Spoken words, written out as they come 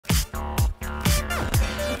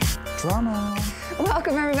Drama.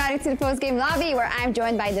 Welcome everybody to the post-game lobby, where I'm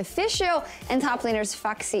joined by Deficio and top laners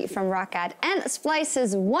Phaxi from Roccat and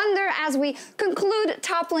Splyce's Wunder as we conclude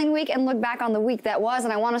top lane week and look back on the week that was.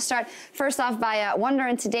 And I want to start first off by Wunder,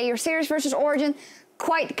 and today your series versus Origin,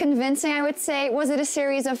 quite convincing, I would say. Was it a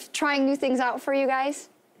series of trying new things out for you guys?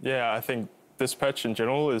 Yeah, I think this patch in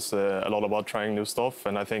general is a lot about trying new stuff,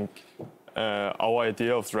 and I think our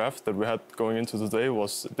idea of draft that we had going into today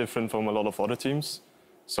was different from a lot of other teams.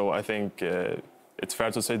 So I think it's fair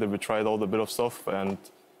to say that we tried all the bit of stuff, and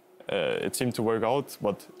it seemed to work out.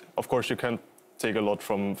 But of course, you can't take a lot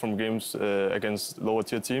from games against lower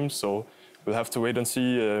tier teams. So we'll have to wait and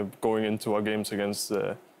see going into our games against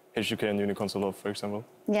HUK and Unicorns of Love, for example.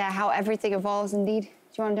 Yeah, how everything evolves indeed. Do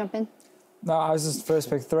you want to jump in? No, I was just first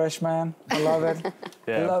pick Thresh, man. I love it.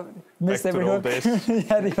 Yeah, I love it. Missed every hook.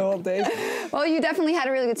 Yeah, the old days. Well, you definitely had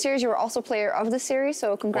a really good series. You were also player of the series,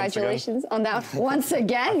 so congratulations on that once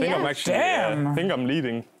again. I think yeah. I'm actually. I think I'm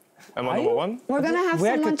leading. Am I number one? We're gonna have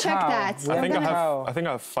someone check that. I think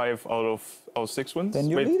I have 5 out of 6 wins. Then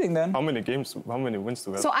you're leading then. How many games? How many wins do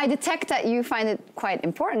we have? So I detect that you find it quite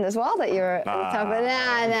important as well that you're top.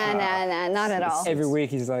 Nah, not at all. Every week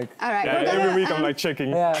he's like. All right. Yeah, every week I'm like checking.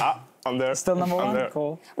 Yeah. I'm there. Still number one? There.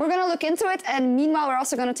 Cool. We're going to look into it, and meanwhile, we're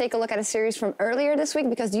also going to take a look at a series from earlier this week,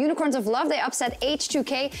 because the Unicorns of Love, they upset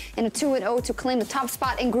H2K in a 2-0 to claim the top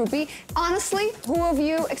spot in Group B. Honestly, who of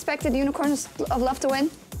you expected Unicorns of Love to win?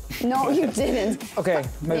 No, you didn't. Okay,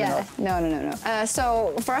 maybe not. No.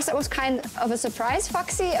 So for us, that was kind of a surprise.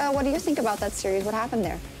 Phaxi, what do you think about that series? What happened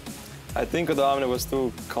there? I think Odamne was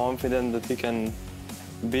too confident that he can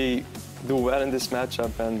do well in this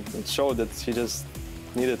matchup, and it showed that he just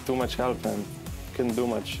needed too much help and couldn't do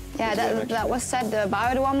much. Yeah, that was said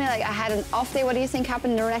about Odamne. Like, I had an off day. What do you think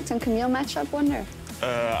happened in the Roccat and Camille matchup, Wunder?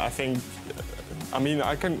 I think, I mean,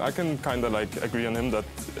 I can kind of like agree on him that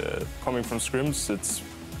coming from scrims, it's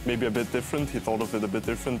maybe a bit different. He thought of it a bit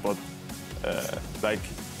different, but like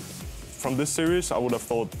from this series, I would have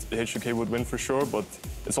thought HUK would win for sure. But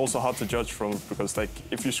it's also hard to judge from, because like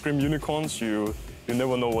if you scrim Unicorns, you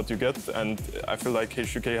never know what you get, and I feel like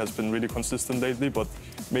HUK has been really consistent lately, but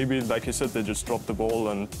maybe, like you said, they just dropped the ball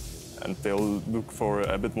and they'll look for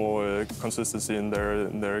a bit more consistency in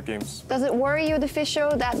their games. Does it worry you,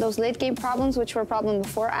 Deficio, that those late game problems, which were a problem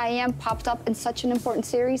before IEM, popped up in such an important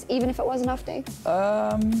series, even if it was an off day?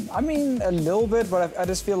 I mean, a little bit, but I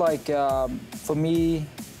just feel like for me,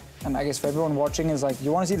 and I guess for everyone watching, is like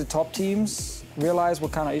you want to see the top teams realize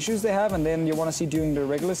what kind of issues they have, and then you want to see during the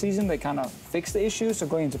regular season they kind of fix the issues, so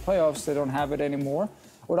going into playoffs they don't have it anymore.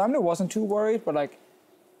 Odamne wasn't too worried, but like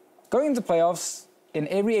going into playoffs in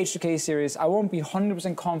every H2K series, I won't be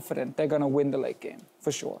 100% confident they're going to win the late game,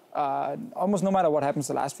 for sure. Almost no matter what happens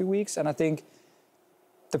the last few weeks, and I think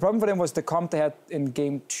the problem for them was the comp they had in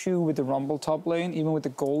game 2 with the Rumble top lane, even with the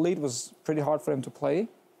goal lead, was pretty hard for them to play.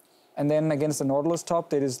 And then against the Nautilus top,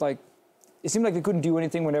 they just like, it seemed like they couldn't do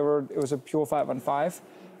anything whenever it was a pure 5-on-5.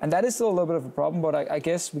 And that is still a little bit of a problem, but I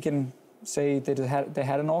guess we can say that they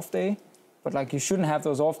had an off day. But like, you shouldn't have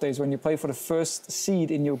those off days when you play for the first seed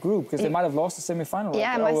in your group, because they might have lost the semi-final.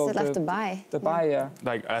 Yeah, might have left the bye. The bye, yeah.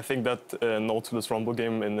 Like, I think that Nautilus Rumble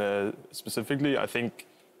game specifically, I think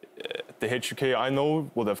the HUK I know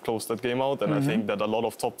would have closed that game out, and I think that a lot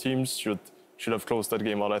of top teams should have closed that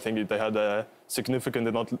game out. I think they had a significant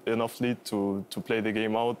enough lead to play the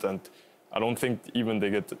game out, and I don't think even they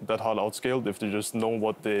get that hard outscaled if they just know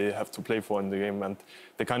what they have to play for in the game. And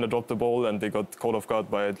they kind of dropped the ball, and they got caught off guard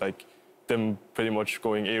by like them pretty much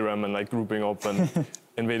going ARAM and like grouping up and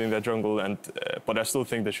invading their jungle. And but I still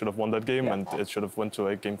think they should have won that game, and it should have went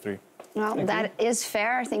to game 3. Well, that is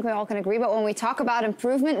fair. I think we all can agree. But when we talk about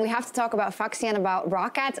improvement, we have to talk about Phaxi and about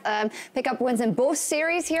Roccat. Pick up wins in both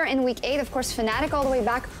series here in week 8. Of course, Fnatic all the way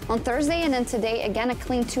back on Thursday, and then today again a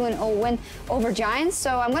clean 2-0 win over Giants.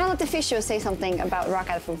 So I'm going to let Deficio say something about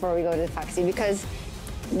Roccat before we go to Phaxi, because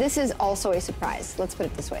this is also a surprise. Let's put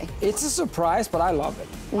it this way. It's a surprise, but I love it.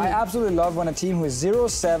 I absolutely love when a team who is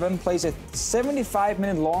 0-7 plays a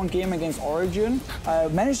 75-minute long game against Origin,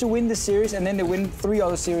 managed to win the series, and then they win 3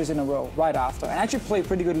 other series in a row right after, and actually play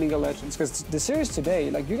pretty good League of Legends. Because the series today,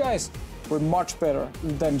 like, you guys were much better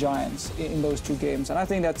than Giants in those 2 games, and I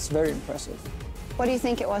think that's very impressive. What do you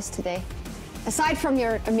think it was today, aside from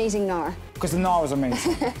your amazing Gnar? Because the Gnar was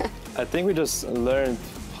amazing. I think we just learned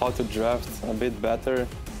how to draft a bit better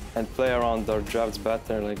and play around our drafts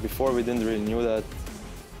better. Like before, we didn't really knew that.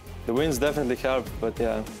 The wins definitely helped, but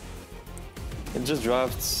yeah, it just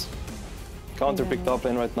drafts. Counter pick top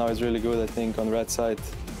lane right now is really good, I think, on red side.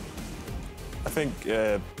 I think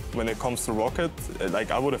when it comes to Roccat, like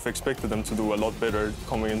I would have expected them to do a lot better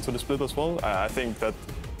coming into the split as well. I think that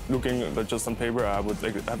looking just on paper, I would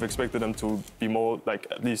have expected them to be more, like,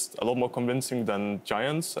 at least a lot more convincing than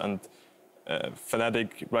Giants. And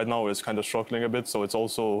Fnatic right now is kind of struggling a bit, so it's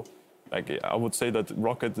also, like, I would say that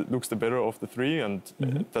Roccat looks the better of the three, and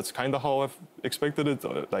that's kind of how I've expected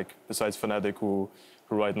it. Like, besides Fnatic, who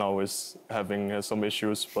right now is having some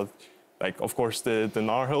issues, but like, of course, the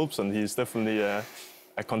NAR helps, and he's definitely a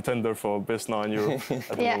contender for best NAR in Europe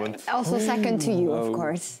at the moment. Also second to you, of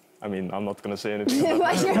course. I mean, I'm not going to say anything.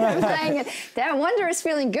 But you're not saying it. Damn, Wunder is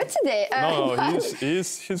feeling good today. No,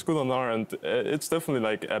 he's good on NAR, and it's definitely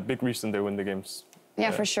like a big reason they win the games. Yeah,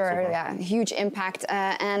 for sure. Yeah, huge impact.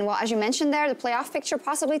 And well, as you mentioned there, the playoff picture,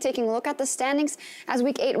 possibly taking a look at the standings as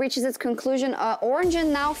Week 8 reaches its conclusion.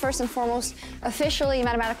 Origin now, first and foremost, officially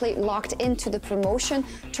mathematically locked into the promotion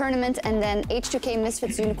tournament, and then H2K,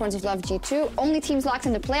 Misfits, Unicorns of Love, G2, only teams locked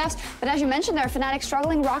into playoffs. But as you mentioned there, Fnatic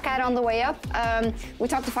struggling, Roccat on the way up. We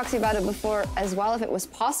talked to Phaxi about it before as well, if it was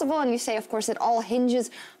possible, and you say, of course, it all hinges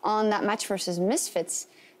on that match versus Misfits.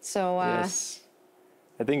 So yes,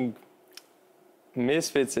 I think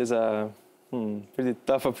Misfits is a pretty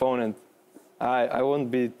tough opponent. I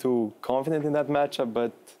won't be too confident in that matchup,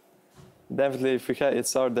 but definitely if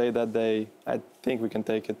it's our day that day, I think we can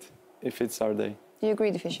take it if it's our day. Do you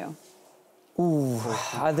agree, Deficio? Ooh,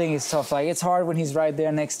 I think it's tough. Like, it's hard when he's right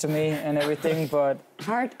there next to me and everything, but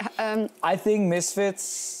Hard. I think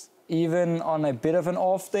Misfits, even on a bit of an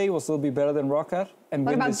off day, will still be better than Roccat and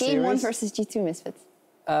What win about this game 1 series. versus G2 Misfits?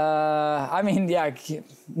 I mean, yeah,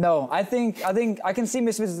 no. I think I can see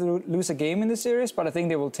Misfits lose a game in this series, but I think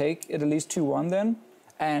they will take it at least 2-1 then,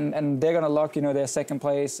 and they're gonna lock, you know, their second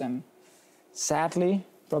place, and sadly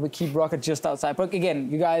probably keep Roccat just outside. But again,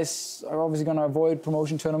 you guys are obviously gonna avoid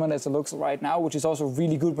promotion tournament as it looks right now, which is also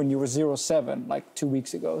really good when you were 0-7 like 2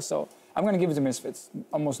 weeks ago. So I'm gonna give it to Misfits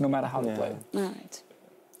almost no matter how they play. All right.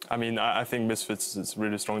 I mean, I think Misfits is a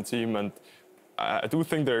really strong team, and I do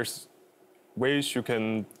think there's ways you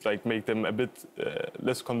can, like, make them a bit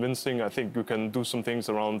less convincing. I think you can do some things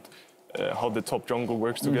around how the top jungle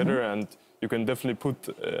works together, and you can definitely put,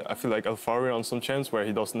 I feel like, Alfari on some chance where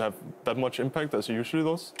he doesn't have that much impact as he usually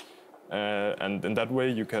does. And in that way,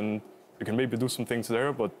 you can maybe do some things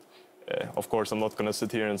there, but of course, I'm not going to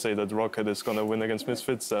sit here and say that Roccat is going to win against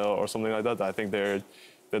Misfits or something like that. I think they're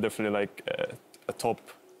definitely like a top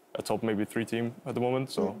maybe 3 team at the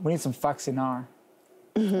moment. So We need some Phaxi NAR.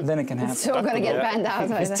 Then it can happen. So we're going to get banned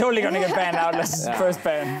out. It's totally going to get banned out. That's first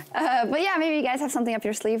ban. But yeah, maybe you guys have something up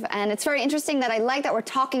your sleeve. And it's very interesting that I like that we're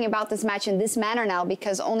talking about this match in this manner now,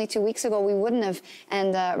 because only 2 weeks ago we wouldn't have.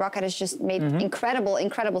 And Roccat has just made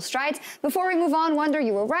incredible strides. Before we move on, Wunder,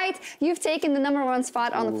 you were right. You've taken the #1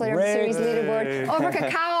 spot on the Player of the Series leaderboard over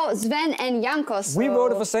Kakao, Sven, and Jankos. So We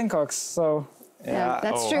voted for Sjokz, so yeah,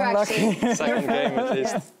 that's true, actually. Second game at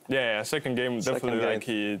least. yeah, second game definitely game. like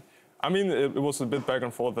he. I mean, it was a bit back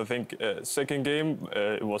and forth. I think second game,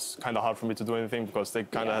 it was kind of hard for me to do anything because they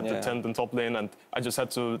kind of had the tent and top lane, and I just had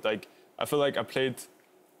to, like, I feel like I played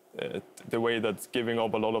the way that giving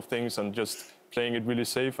up a lot of things and just playing it really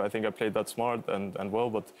safe. I think I played that smart and well,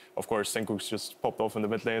 but of course Sjokz just popped off in the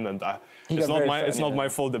mid lane, and it's not my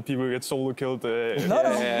fault that people get solo killed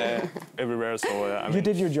everywhere. So I mean, you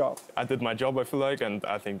did your job. I did my job, I feel like, and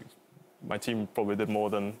I think my team probably did more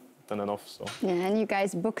than enough. So Yeah, and you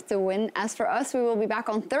guys booked the win. As for us, we will be back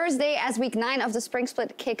on Thursday as week 9 of the Spring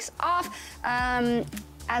Split kicks off.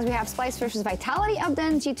 As we have Splyce versus Vitality up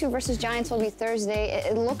then, G2 versus Giants will be Thursday.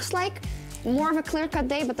 It looks like more of a clear-cut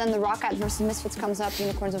day, but then the Roccat versus Misfits comes up,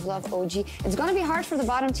 Unicorns of Love, OG. It's going to be hard for the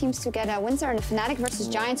bottom teams to get wins there, and the Fnatic versus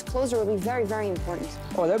Giants closer will be very important.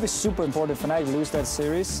 Oh, that'd be super important if Fnatic lose that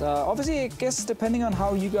series. Obviously, I guess depending on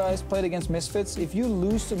how you guys played against Misfits, if you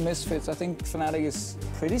lose to Misfits, I think Fnatic is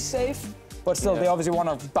pretty safe. But still, they obviously want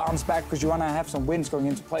to bounce back because you want to have some wins going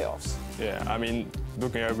into playoffs. yeah, I mean,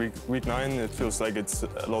 looking at week 9, it feels like it's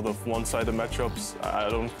a lot of one-sided matchups.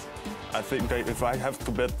 I think like, if I have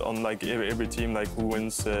to bet on like every team like who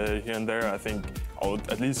wins here and there, I think I would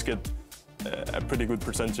at least get a pretty good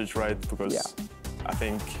percentage right, because I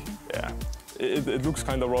think it looks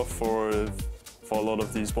kind of rough for a lot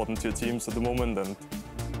of these bottom-tier teams at the moment, and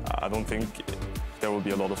I don't think there will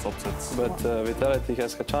be a lot of upsets. But Vitality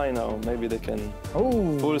has Kachai now. Maybe they can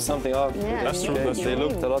pull something off. Yeah, That's true. They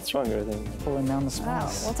looked a lot stronger, I think. Pulling down the Wow.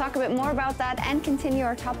 Splyce. We'll talk a bit more about that and continue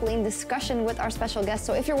our top lane discussion with our special guest.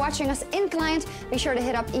 So if you're watching us in client, be sure to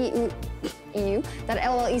hit up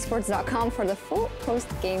eu.lolesports.com for the full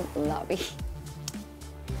post-game lobby.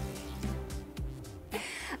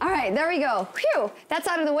 All right, there we go. Phew, that's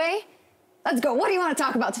out of the way. Let's go. What do you want to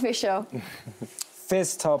talk about, Deficio?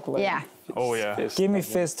 Fizz top lane. Yeah. Oh yeah. Give me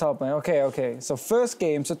Fizz top lane. Okay. So first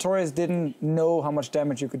game, Sartorius didn't know how much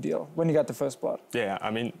damage you could deal when you got the first blood. Yeah, I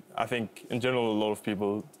mean, I think in general a lot of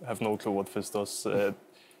people have no clue what Fizz does.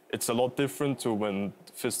 It's a lot different to when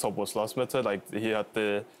Fizz top was last meta. Like he had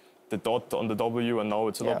the dot on the W, and now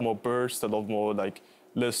it's a lot more burst, a lot more like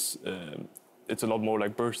less. It's a lot more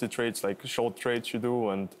like bursty trades, like short trades you do,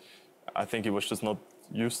 and I think he was just not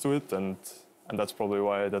used to it, and that's probably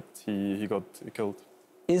why that he got killed.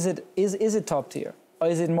 Is it top tier? Or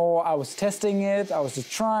is it more, I was testing it, I was just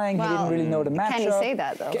trying, he didn't really know the matchup? Can you say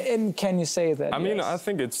that, though? Can you say that? I mean,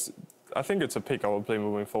 yes. I think it's a pick I will play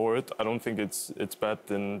moving forward. I don't think it's bad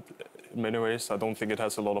in many ways. I don't think it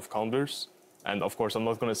has a lot of counters. And of course, I'm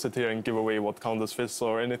not going to sit here and give away what counters Fizz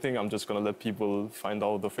or anything. I'm just going to let people find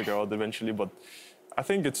out or figure out eventually. But I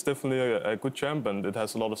think it's definitely a good champ, and it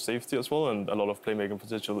has a lot of safety as well and a lot of playmaking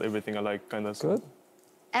potential. Everything I like, kind of. Good.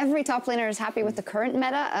 Every top laner is happy with the current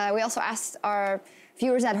meta. We also asked our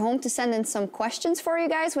viewers at home to send in some questions for you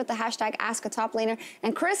guys with the hashtag #AskATopLaner.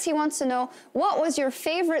 And Chris, he wants to know, what was your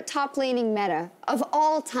favorite top laning meta of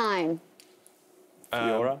all time?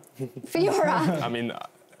 Fiora. Fiora. I mean,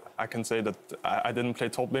 I can say that I didn't play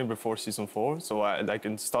top lane before season 4. So like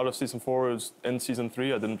in start of season 4 and season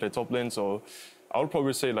 3, I didn't play top lane. So I would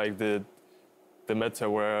probably say like the meta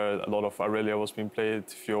where a lot of Aurelia was being played,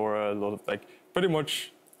 Fiora, a lot of like pretty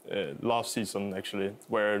much last season actually,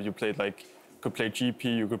 where you played like could play GP,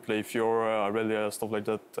 you could play Fiora, Aurelia, stuff like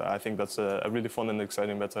that. I think that's a really fun and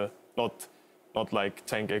exciting meta. Not like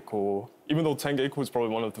Tank Echo, even though Tank Echo is probably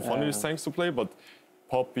one of the funniest tanks to play, but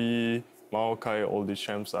Poppy, Maokai, all these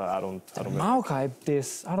champs, I don't Maokai,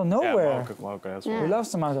 this out of nowhere. Yeah, Maokai as well. We love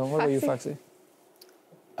some Maokai. What about you, Phaxi?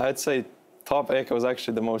 I'd say top Echo was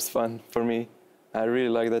actually the most fun for me. I really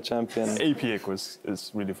like that champion. AP Echo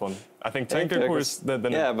is really fun. I think Tank Echo is then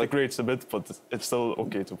it degrades a bit, but it's still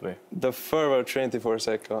okay to play. The Fervor Trinity Force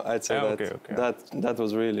Echo, I'd say that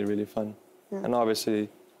was really, really fun. And obviously,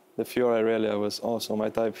 the Fiora Aurelia was also my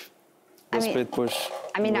type. The split push.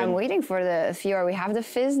 I mean, I'm waiting for the Fiora. We have the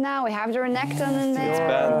Fizz now. We have the Renekton in there. It's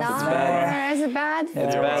banned. No. It's banned. Is it bad? Yeah,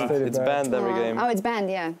 It's banned. It's bad. banned every game. Oh, it's banned,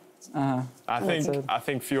 yeah. I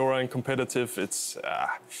think Fiora in competitive, it's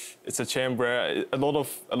a champ where a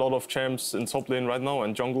lot of champs in top lane right now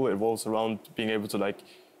and jungle evolves around being able to like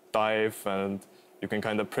dive, and you can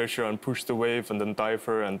kind of pressure and push the wave and then dive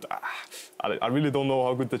her. And I really don't know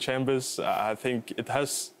how good the champ is. I think it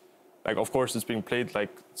has, like, of course it's being played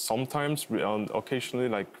like sometimes occasionally,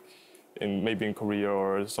 like maybe in Korea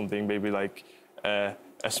or something, maybe like a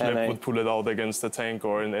Smep would pull it out against the tank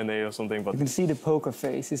or in NA or something. But you can see the poker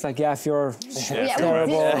face. He's like, yeah, if you're Yeah,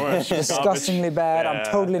 terrible, disgustingly bad, I'm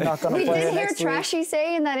totally not going to play it We did hear next week. Trashy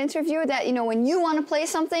say in that interview that, you know, when you want to play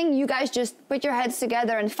something, you guys just put your heads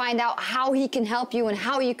together and find out how he can help you and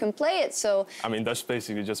how you can play it. So I mean, that's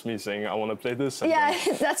basically just me saying I want to play this. And yeah,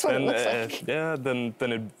 that's what it looks like. Yeah, then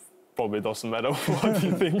it probably doesn't matter what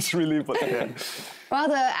he thinks really. But yeah. Well,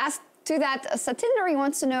 to that, Satindari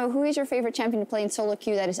wants to know, who is your favorite champion to play in solo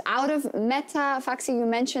queue that is out of meta? Phaxi, you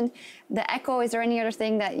mentioned the Echo. Is there any other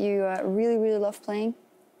thing that you really, really love playing?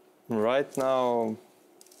 Right now,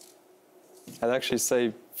 I'd actually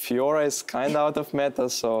say Fiora is kind of out of meta,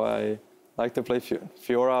 so I like to play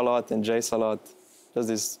Fiora a lot and Jace a lot. Just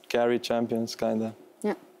these carry champions, kind of.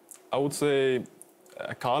 Yeah. I would say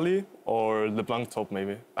Akali or LeBlanc top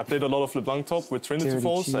maybe. I played a lot of LeBlanc top with Trinity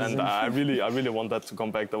Falls, and I really want that to come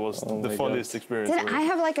back. That was the funniest experience. Did I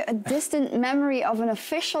have like a distant memory of an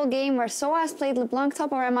official game where Soaz played LeBlanc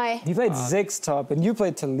top, or am I? He played Ziggs top, and you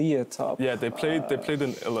played Talia top. Yeah, they played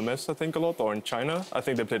in LMS I think a lot, or in China. I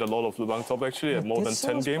think they played a lot of LeBlanc top actually, at more than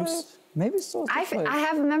 10 games. Maybe so. I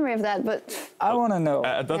have a memory of that, but I want to know.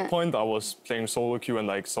 At that point, I was playing solo queue and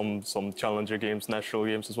like some challenger games, national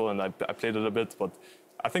games as well, and I played it a bit. But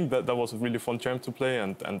I think that was a really fun champ to play,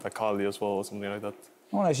 and Akali as well, or something like that.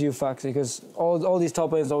 I want to ask you, Phaxi, because all these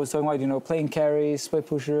top lanes are always talking about, you know, playing carries, split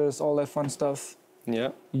pushers, all that fun stuff. Yeah.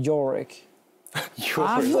 Yorick.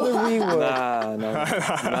 After the rework.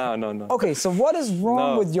 No. Okay, so what is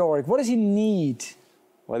wrong with Yorick? What does he need?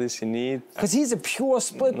 What does he need? Because he's a pure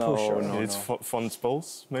split pusher. It's fun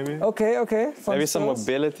spells, maybe. Okay. Fun Maybe spells. some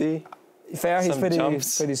mobility. Fair, he's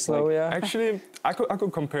pretty slow, like, yeah. Actually, I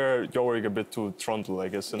could compare Yorick a bit to Trundle, I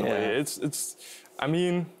guess, in a way. It's. I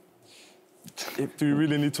mean, do you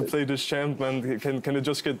really need to play this champ, man? Can it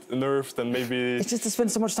just get nerfed and maybe? It's just to spend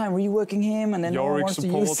so much time reworking him, and then no one wants to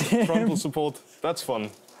use him. Trundle support. That's fun.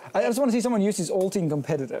 I just want to see someone use his ulti in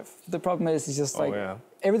competitive. The problem is he's just like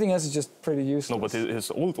everything else is just pretty useless. No, but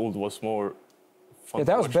his ult was more fun. Yeah,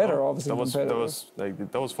 that to was watch better, now. obviously.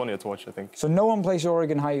 That was funnier to watch, I think. So no one plays Yorick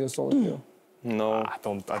in high use solo queue. No. I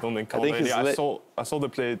don't think I think he's I saw they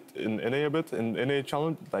played in NA a bit, in NA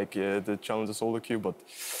challenge, like the challenger solo queue, but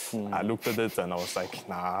I looked at it and I was like,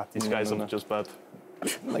 nah, these guys are just bad.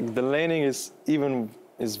 Like the laning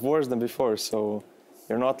is worse than before, so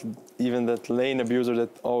you're not even that lane abuser that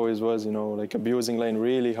always was, you know, like abusing lane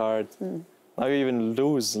really hard. Now you even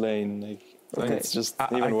lose lane, like it's just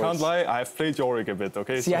even worse. I can't lie, I've played Yorick a bit,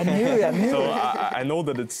 okay? See, I knew So I know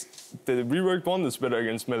that the reworked one is better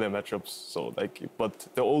against melee matchups. So like, but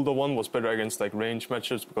the older one was better against like range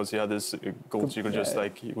matchups because he had this goals you could just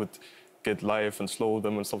like, he would get live and slow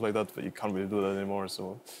them and stuff like that, but you can't really do that anymore,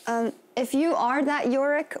 so. If you are that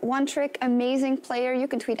Yorick one-trick amazing player, you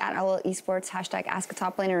can tweet at Esports, hashtag Ask a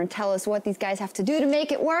Top Laner, and tell us what these guys have to do to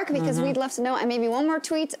make it work, because we'd love to know. And maybe one more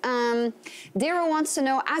tweet. Dero wants to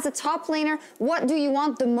know, as a top laner, what do you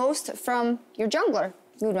want the most from your jungler?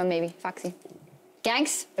 Good one, maybe, Phaxi.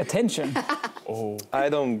 Ganks? Attention. I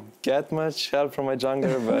don't get much help from my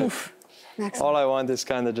jungler, but all I want is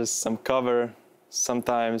kind of just some cover.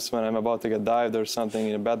 Sometimes when I'm about to get dived or something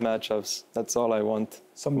in bad matchups, that's all I want.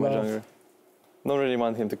 Some love. Jungler. Don't really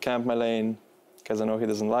want him to camp my lane because I know he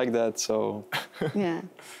doesn't like that. So Yeah.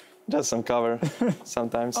 just some cover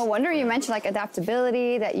sometimes. Oh, Wunder, you mentioned like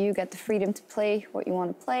adaptability, that you get the freedom to play what you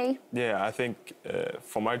want to play. Yeah, I think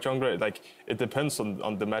for my jungler, like it depends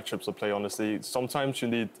on the matchups I play. Honestly, sometimes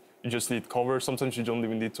you just need cover. Sometimes you don't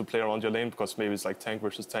even need to play around your lane because maybe it's like tank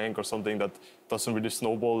versus tank or something that doesn't really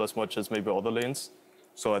snowball as much as maybe other lanes.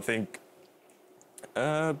 So I think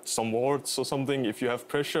some wards or something. If you have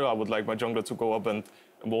pressure, I would like my jungler to go up and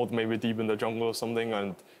ward maybe deep in the jungle or something,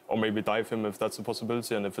 or maybe dive him if that's a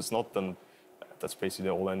possibility. And if it's not, then that's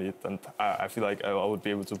basically all I need. And I feel like I would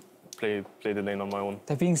be able to play the lane on my own.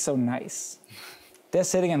 They're being so nice. They're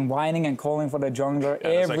sitting and whining and calling for the jungler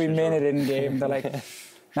every minute in game. They're like,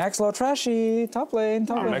 Maxlaw trashy, top lane,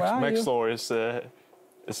 top lane. Maxlaw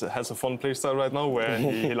has a fun playstyle right now where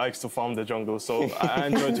he likes to farm the jungle. So I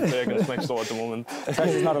enjoy to play against Maxlaw at the moment.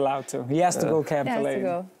 Trashy's not allowed to. He has to go camp the lane. He has to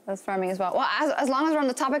go. That's farming as well. Well, as long as we're on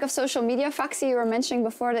the topic of social media, Phaxi, you were mentioning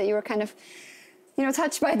before that you were kind of, you know,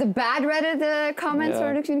 touched by the bad Reddit comments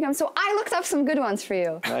or the community comments. So I looked up some good ones for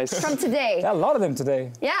you from today. Yeah, a lot of them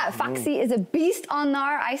today. Yeah, Phaxi is a beast on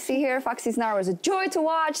Gnar. I see here Phaxi's Gnar was a joy to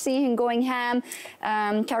watch, seeing him going ham,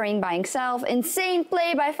 carrying by himself. Insane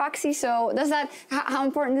play by Phaxi. So does that, how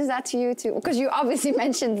important is that to you too? Because you obviously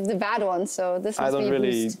mentioned the bad one, so this must be a I don't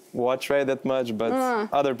really boost. watch Reddit much, but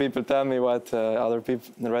other people tell me what other people,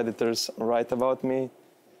 the Redditors, write about me.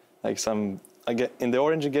 Like in the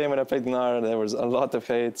Orange game when I played Gnar, there was a lot of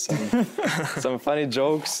hate, some funny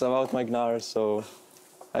jokes about my Gnar, so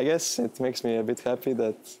I guess it makes me a bit happy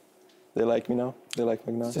that they like me now. They like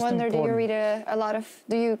my Gnar. Wunder, do you read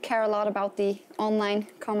do you care a lot about the online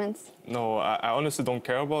comments? No, I honestly don't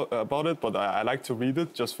care about it, but I like to read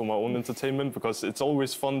it just for my own entertainment because it's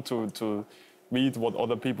always fun to read what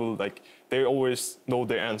other people, like, they always know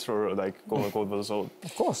the answer, like, quote-unquote. So,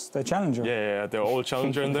 of course, they're challenger. Yeah, they're all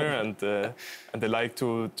challenger in there, and they like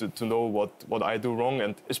to know what I do wrong,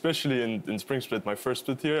 and especially in Spring Split, my first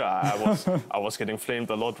split here, I was getting flamed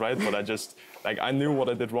a lot, right? But I knew what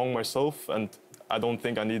I did wrong myself, and I don't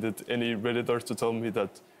think I needed any Redditor to tell me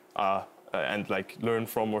that, and like learn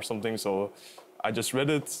from or something. So I just read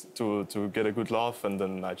it to get a good laugh, and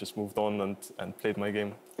then I just moved on and played my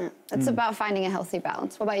game. It's about finding a healthy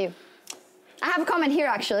balance. What about you? I have a comment here,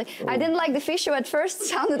 actually. I didn't like Deficio at first.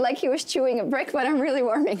 Sounded like he was chewing a brick, but I'm really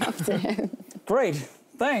warming up to him. Great.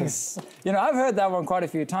 Thanks. You know, I've heard that one quite a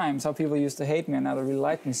few times, how people used to hate me and now they really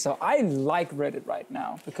like me. So I like Reddit right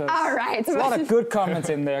now because there's a lot of good comments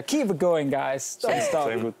in there. Keep it going, guys. Don't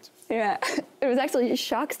stop. Yeah, it was actually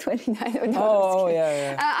Sjokz 29. Oh,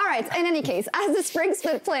 yeah. All right, in any case, as the Spring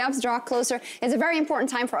Split playoffs draw closer, it's a very important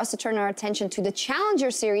time for us to turn our attention to the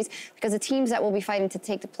Challenger Series because the teams that will be fighting to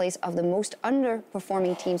take the place of the most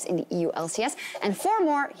underperforming teams in the EULCS. And for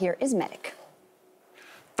more, here is Medic.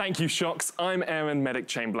 Thank you, Sjokz. I'm Aaron Medic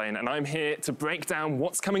Chamberlain, and I'm here to break down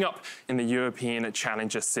what's coming up in the European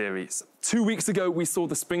Challenger Series. 2 weeks ago, we saw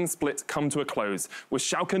the Spring Split come to a close, with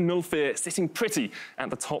Schalke 04 sitting pretty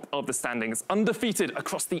at the top of the standings, undefeated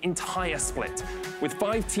across the entire split. With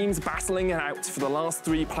 5 teams battling it out for the last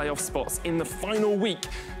 3 playoff spots in the final week,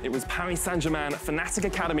 it was Paris Saint-Germain, Fnatic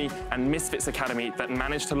Academy, and Misfits Academy that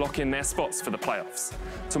managed to lock in their spots for the playoffs.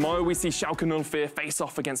 Tomorrow, we see Schalke 04 face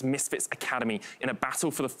off against Misfits Academy in a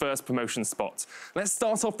battle for the first promotion spot. Let's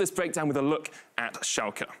start off this breakdown with a look at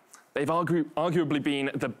Schalke. They've arguably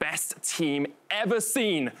been the best team ever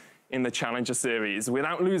seen in the Challenger Series.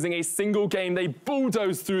 Without losing a single game, they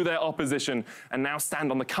bulldozed through their opposition and now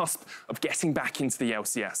stand on the cusp of getting back into the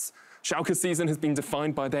LCS. Schalke's season has been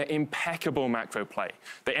defined by their impeccable macro play.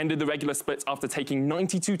 They ended the regular split after taking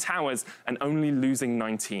 92 towers and only losing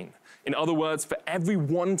 19. In other words, for every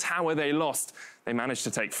 1 tower they lost, they managed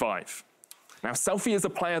to take 5. Now, Selfie is a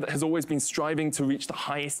player that has always been striving to reach the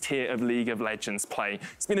highest tier of League of Legends play.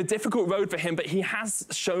 It's been a difficult road for him, but he has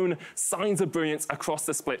shown signs of brilliance across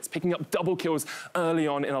the splits, picking up double kills early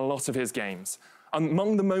on in a lot of his games.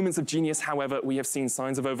 Among the moments of genius, however, we have seen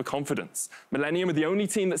signs of overconfidence. Millennium are the only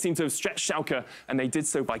team that seem to have stretched Schalke, and they did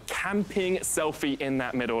so by camping Selfie in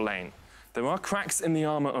that middle lane. There are cracks in the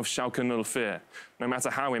armor of Schalke 04, no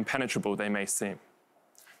matter how impenetrable they may seem.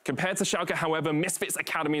 Compared to Schalke, however, Misfits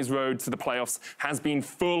Academy's road to the playoffs has been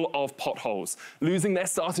full of potholes. Losing their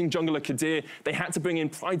starting jungler Kadir, they had to bring in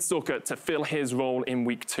Pridestalker to fill his role in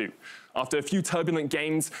week 2. After a few turbulent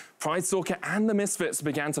games, Pridestalker and the Misfits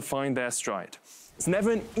began to find their stride. It's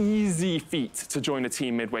never an easy feat to join a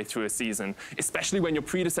team midway through a season, especially when your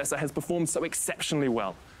predecessor has performed so exceptionally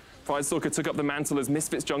well. Pridestalker took up the mantle as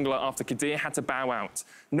Misfits jungler after Kadir had to bow out.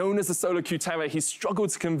 Known as the solo queue terror, he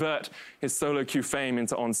struggled to convert his solo queue fame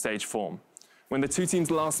into on-stage form. When the two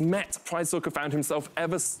teams last met, Pridestalker found himself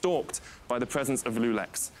ever stalked by the presence of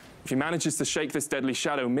EULCS. If he manages to shake this deadly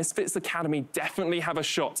shadow, Misfits Academy definitely have a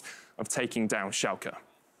shot of taking down Schalke.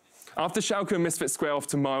 After Schalke and Misfits square off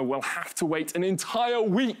tomorrow, we'll have to wait an entire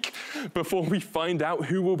week before we find out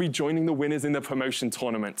who will be joining the winners in the promotion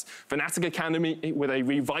tournament. Fnatic Academy, with a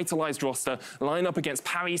revitalized roster, line up against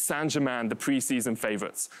Paris Saint-Germain, the pre-season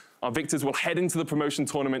favorites. Our victors will head into the promotion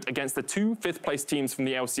tournament against the 2 fifth-place teams from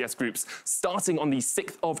the LCS groups, starting on the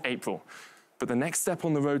 6th of April. But the next step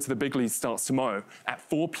on the road to the big league starts tomorrow at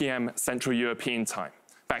 4 p.m. Central European time.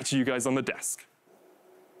 Back to you guys on the desk.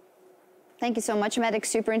 Thank you so much, Medic.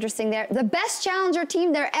 Super interesting there. The best challenger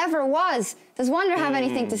team there ever was. Does Wunder have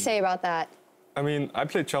anything to say about that? I mean, I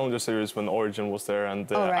played Challenger Series when Origin was there, and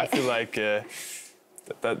right. I feel like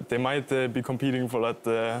that they might be competing for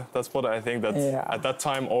that spot. I think that at that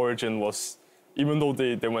time Origin was, even though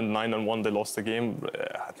they went 9-1, they lost the game.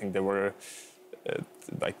 I think they were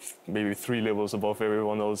like maybe 3 levels above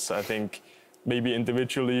everyone else. I think maybe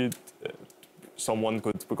individually. Someone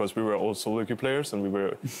could, because we were all solo queue players and we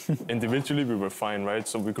were individually we were fine, right?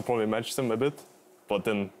 So we could probably match them a bit, but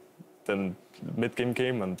then mid game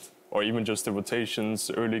came, or even just the rotations,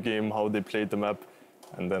 early game, how they played the map,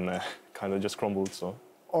 and then kind of just crumbled. So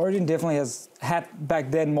Origin definitely has had back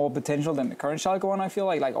then more potential than the current Schalke one. I feel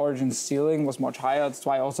like Origin's ceiling was much higher. That's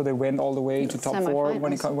why also they went all the way to top 4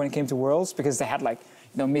 when it came to Worlds, because they had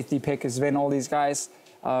Mythy, Pick, Sven, all these guys.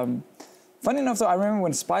 Funny enough, though, I remember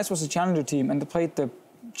when Splyce was a challenger team and they played the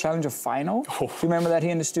Challenger final. Do you remember that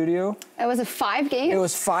here in the studio? It was a 5 games? It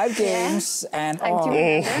was 5 games, and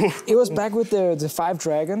it was back with the 5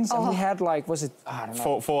 dragons, and we had was it, I don't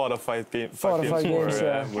know. 4 out of 5 games. 4 out of 5 games,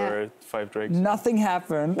 were 5 dragons. Nothing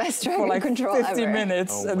happened Best for like control 50 ever.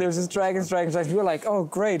 minutes, and there was just dragons. We were like, oh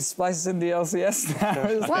great, Splyce is in the LCS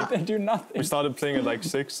now. They do nothing. We started playing at like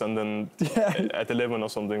 6, and then at 11 or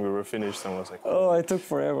something we were finished, and I was like, oh, it took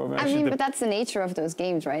forever, man. I mean, but that's the nature of those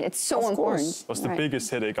games, right? It's so important. It was the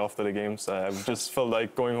biggest headache after the games. I just felt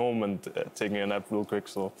like going home and taking a nap real quick.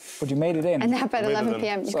 So. But you made it in. A nap at 11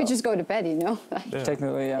 p.m. You could just go to bed, you know?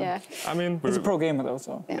 Technically, yeah. I mean, it's a pro gamer though,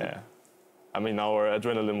 so. Yeah. I mean, our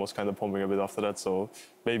adrenaline was kind of pumping a bit after that, so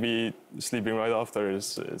maybe sleeping right after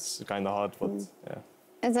is kind of hard, but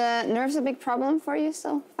yeah. Is nerves a big problem for you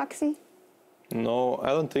still, Phaxi? No, I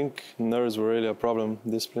don't think nerves were really a problem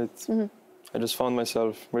this split. I just found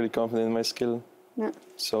myself really confident in my skill. Yeah.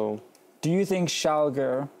 So. Do you think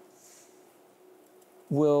Schalke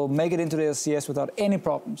will make it into the LCS without any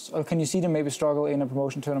problems? Or can you see them maybe struggle in a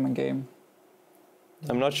promotion tournament game?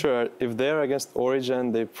 I'm not sure. If they're against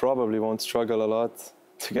Origin, they probably won't struggle a lot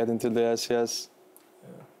to get into the LCS.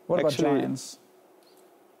 What about Giants?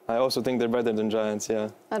 I also think they're better than Giants, yeah.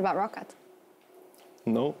 What about Roccat?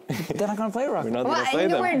 No. They're not going to play Roccat. We're not going to play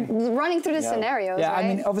them. We're running through the scenarios, yeah, right? I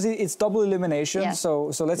mean, obviously, it's double elimination.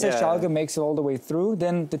 So let's say Schalke makes it all the way through.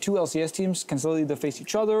 Then the 2 LCS teams can still either face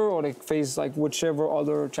each other or they face whichever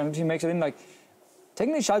other challenger team makes it in.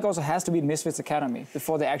 Technically, Schalke also has to beat Misfits Academy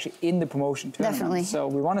before they're actually in the promotion tournament. Definitely. So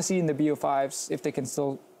we want to see in the BO5s if they can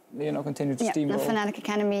still continue to steamroll. The Fnatic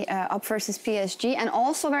Academy up versus PSG. And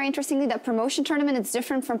also, very interestingly, that promotion tournament, it's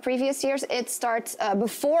different from previous years. It starts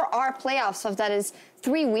before our playoffs, so that is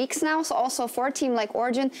 3 weeks now. So also for a team like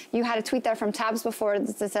Origin, you had a tweet there from Tabs before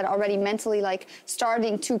that said already mentally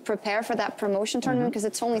starting to prepare for that promotion tournament because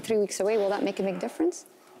it's only 3 weeks away. Will that make a big difference?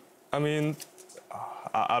 I mean,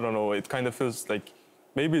 I don't know. It kind of feels like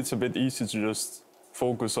maybe it's a bit easy to just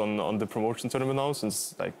focus on the promotion tournament now,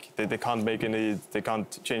 since like they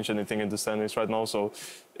can't change anything in the standings right now. So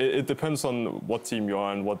it depends on what team you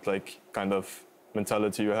are and what like kind of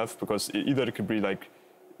mentality you have, because either it could be like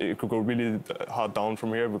it could go really hard down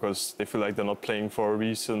from here because they feel like they're not playing for a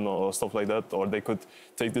reason or stuff like that, or they could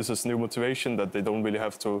take this as new motivation that they don't really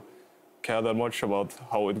have to care that much about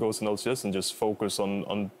how it goes in LCS and just focus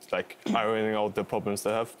on like ironing out the problems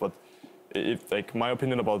they have. But if like my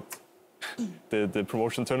opinion about the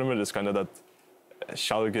promotion tournament is kind of that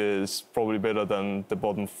Schalke is probably better than the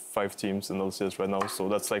bottom 5 teams in LCS right now. So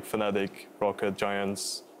that's like Fnatic, Roccat,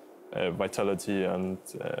 Giants, Vitality, and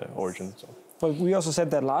Origin. So. But we also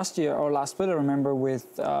said that last year, or last split, I remember,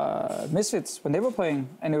 with Misfits, when they were playing.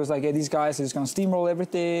 And it was like, yeah, these guys are just going to steamroll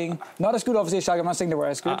everything. Not as good, obviously, as Schalke. I'm not saying they were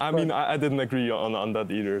as good. I mean, I didn't agree on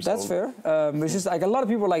that either. That's fair. It's just like a lot of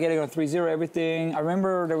people were like getting on 3-0 everything. I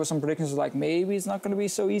remember there were some predictions like maybe it's not going to be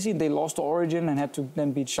so easy. They lost to Origin and had to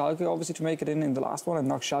then beat Schalke, obviously, to make it in the last one and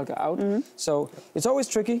knock Schalke out. So it's always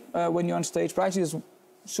tricky when you're on stage. But actually, just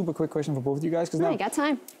super quick question for both of you guys. No, you got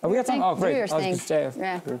time. Oh, we got time? Oh, great.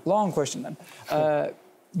 Yeah. Long question then.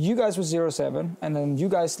 You guys were 0-7, and then you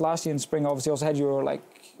guys last year in spring obviously also had your like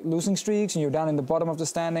losing streaks, and you're down in the bottom of the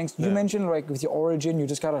standings. You mentioned like with your Origin, you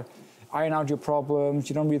just gotta iron out your problems.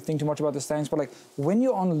 You don't really think too much about the standings. But like when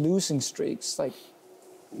you're on losing streaks, like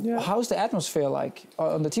how's the atmosphere like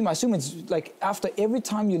on the team? I assume it's like after every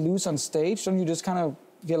time you lose on stage, don't you just kind of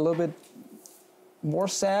get a little bit more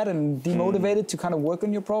sad and demotivated to kind of work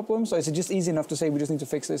on your problems? Or is it just easy enough to say we just need to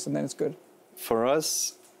fix this and then it's good? For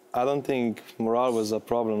us, I don't think morale was a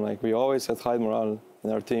problem. Like we always had high morale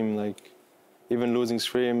in our team. Like even losing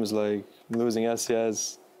scrims, like losing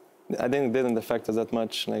LCS, I think it didn't affect us that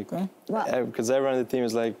much. Like because everyone in the team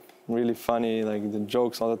is like really funny, like the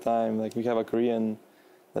jokes all the time. Like we have a Korean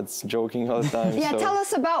that's joking all the time. Yeah, so tell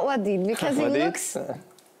us about Wadid, because he looks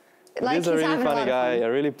like he's a really funny guy, a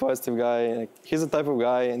really positive guy. Like, he's the type of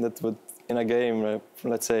guy that would, in a game,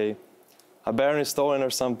 let's say, a Baron is stolen or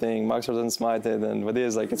something, Maxer doesn't smite it, and Wadid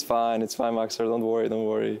is like, it's fine, Maxer, don't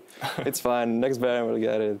worry. It's fine, next Baron will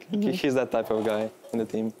get it. He's that type of guy in the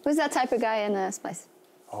team. Who's that type of guy in Splyce?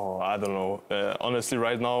 Oh, I don't know. Honestly,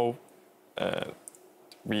 right now,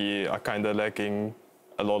 we are kind of lacking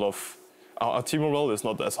a lot of... Our team morale is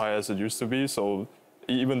not as high as it used to be, so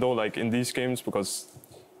even though like in these games, because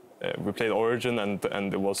we played Origin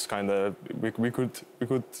and it was kind of we could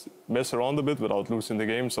mess around a bit without losing the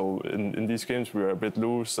game. So in these games we were a bit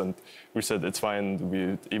loose and we said it's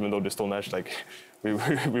fine. Even though they stole Nash, like we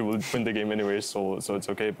will win the game anyway. So it's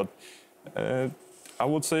okay. But I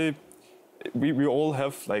would say we all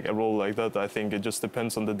have like a role like that. I think it just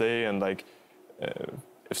depends on the day and like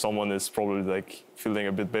if someone is probably like feeling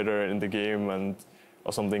a bit better in the game and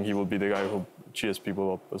or something, he will be the guy who cheers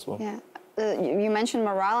people up as well. Yeah. You mentioned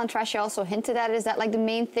morale, and Trashy also hinted at it. Is that like the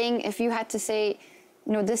main thing? If you had to say,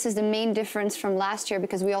 you know, this is the main difference from last year,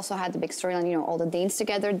 because we also had the big storyline, you know, all the Danes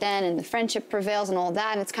together then, and the friendship prevails and all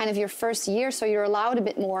that, and it's kind of your first year, so you're allowed a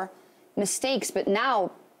bit more mistakes, but now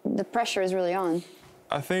the pressure is really on.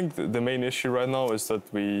 I think the main issue right now is that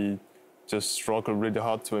we just struggle really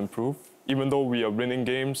hard to improve. Even though we are winning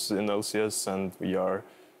games in LCS and we are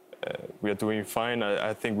doing fine,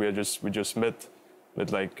 I think we just met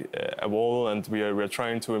with like a wall, and we are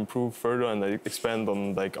trying to improve further and expand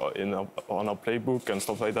on like on our playbook and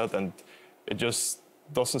stuff like that, and it just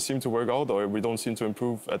doesn't seem to work out, or we don't seem to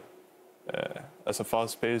improve at as a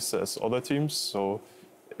fast pace as other teams. So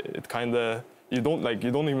it kind of you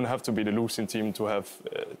don't even have to be the losing team to have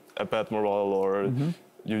a bad morale, or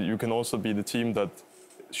you can also be the team that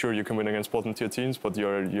sure you can win against bottom tier teams, but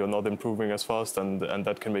you're not improving as fast, and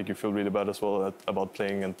that can make you feel really bad as well about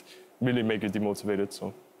playing and really make you demotivated.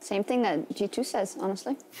 So same thing that G2 says,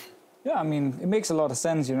 honestly. Yeah, I mean, it makes a lot of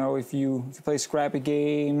sense, you know, if you play scrappy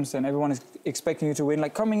games and everyone is expecting you to win.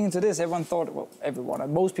 Like coming into this,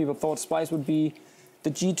 most people thought Splyce would be the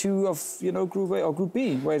G2 of, you know, Group A or Group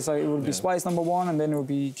B, where it's like it would be Splyce #1 and then it would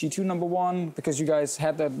be G2 #1, because you guys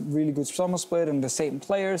had that really good summer split and the same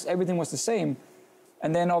players, everything was the same.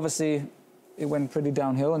 And then obviously it went pretty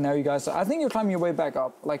downhill, and now you guys, I think you're climbing your way back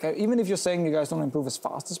up. Like even if you're saying you guys don't improve as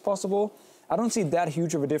fast as possible, I don't see that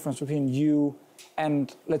huge of a difference between you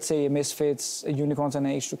and, let's say, a Misfits, a Unicorns, and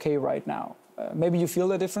an H2K right now. Maybe you feel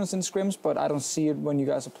the difference in scrims, but I don't see it when you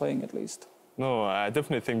guys are playing, at least. No, I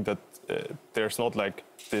definitely think that there's not like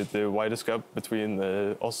the widest gap between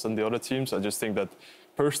us and the other teams. I just think that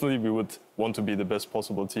personally we would want to be the best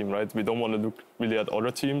possible team, right? We don't want to look really at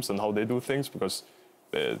other teams and how they do things, because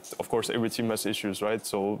of course every team has issues, right?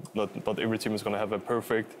 So not every team is going to have a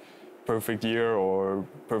perfect year or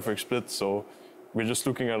perfect split. So we're just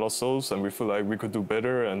looking at ourselves and we feel like we could do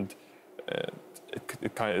better, and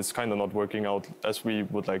it's kind of not working out as we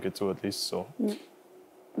would like it to, at least. So.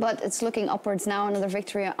 But it's looking upwards now, another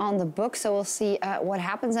victory on the book. So we'll see what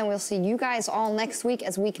happens, and we'll see you guys all next week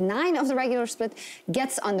as week 9 of the regular split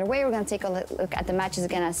gets underway. We're going to take a look at the matches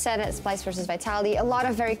again. As said, Splyce versus Vitality, a lot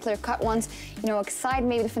of very clear-cut ones. You know, aside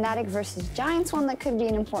maybe the Fnatic versus Giants one that could be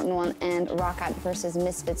an important one, and Roccat versus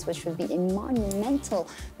Misfits, which would be a monumental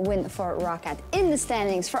win for Roccat in the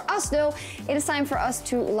standings. For us, though, it is time for us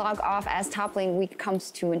to log off as Top Lane Week comes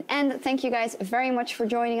to an end. Thank you guys very much for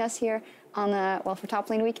joining us here on for Top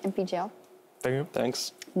Lane Week and PGL. Thank you.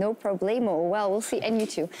 Thanks. No problemo. Well, we'll see, and you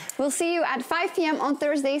too. We'll see you at 5 p.m. on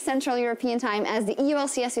Thursday, Central European Time, as the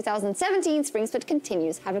EULCS 2017 Spring Split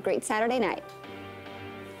continues. Have a great Saturday night.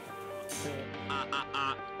 Yeah,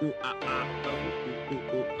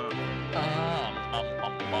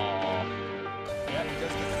 he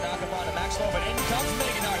does get the knock-up on Maxwell, but in comes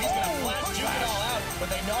Meganar. He's going to flash juke it all out, but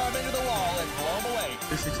they gnaw him into the wall and blow him away.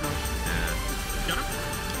 Let's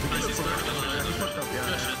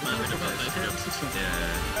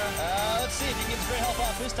see if he gets great help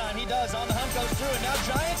off this time. He does. On the hunt goes through, and now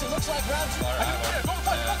Giants, it looks like round 2. Go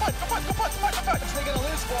fight. They're going to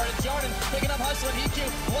lose for it. Jordan picking up Hustle and EQ.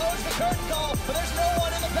 Blows the curtain call, but there's no one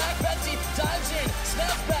in the back. Betsy dives in,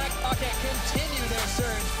 snaps back. Okay, continue their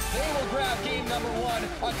surge. They will grab game number 1.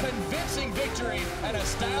 A convincing victory and a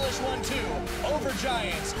stylish one, too, over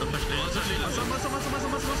Giants. And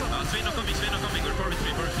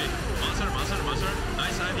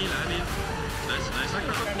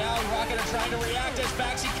now Roccat are trying to react as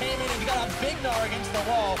Phaxi came in and got a big gnar against the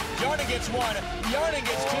wall. Yarden gets 1, Yarden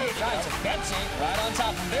gets 2. Giants and Betsy right on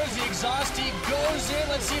top of him. There's the exhaust. He goes in.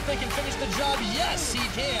 Let's see if they can finish the job. Yes, he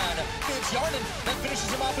can. It's Yarden that finishes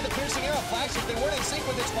him off with a piercing arrow. Phaxi, if they weren't in sync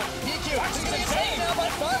with this one. EQ. He's insane now by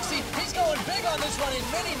Phaxi. He's going big on this one in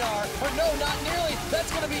mini gnar. Or no, not nearly. That's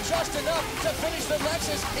going to be just enough to finish the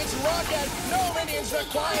Nexus. It's Roccat. No minions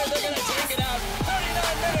required. They're going to take it out.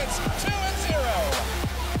 39 minutes. 2-0.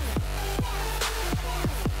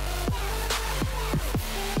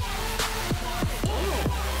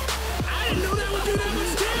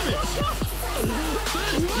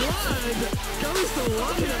 Goes to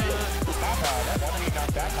Wunder.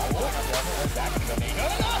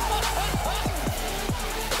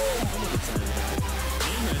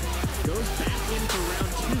 Goes back in for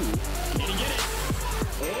round 2. Can he get it?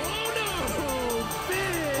 Oh no!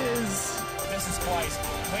 Fizz! This is Splyce.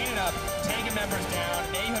 Cleaning up, taking members down.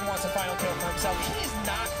 Nathan wants a final kill for himself. He's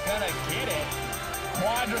not gonna get it.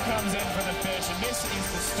 Quadra comes in for the fish, and this is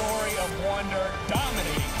the story of Wunder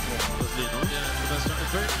dominating.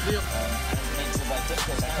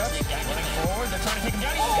 Running forward, they're trying to take him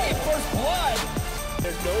down. He's first blood.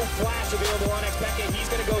 There's no flash available on Expected. He's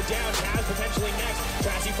going to go down. Taz potentially next.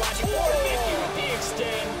 Trashy flashing forward. Mickey with the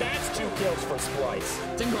extend. That's 2 kills for Splyce.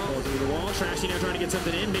 Goes through the wall. Trashy now trying to get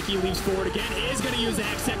something in. Mickey leaps forward again. Is going to use the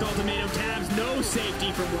Hextech ultimatum. Tabs, no safety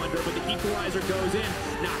from Wunder, but the equalizer goes in.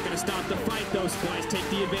 Not going to stop the fight though. Splyce take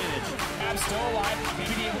the advantage. Tab's still alive.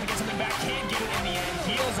 Maybe be able to get something back. Can't get it in the end.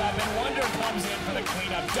 Heals up, and Wunder comes in for the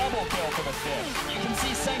cleanup. Double kill for the fish. You can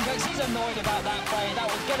see Sjokz. He's annoyed about that play. That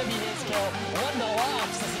was going to be his kill. Wunder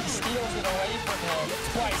laughs as he steals it away from him.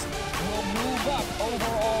 Splyce will move up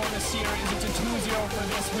overall in the series. It's a 2-0 for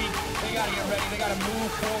this week. They got to get ready. They got to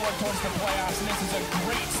move forward towards the playoffs, and this is a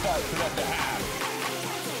great start for them to have.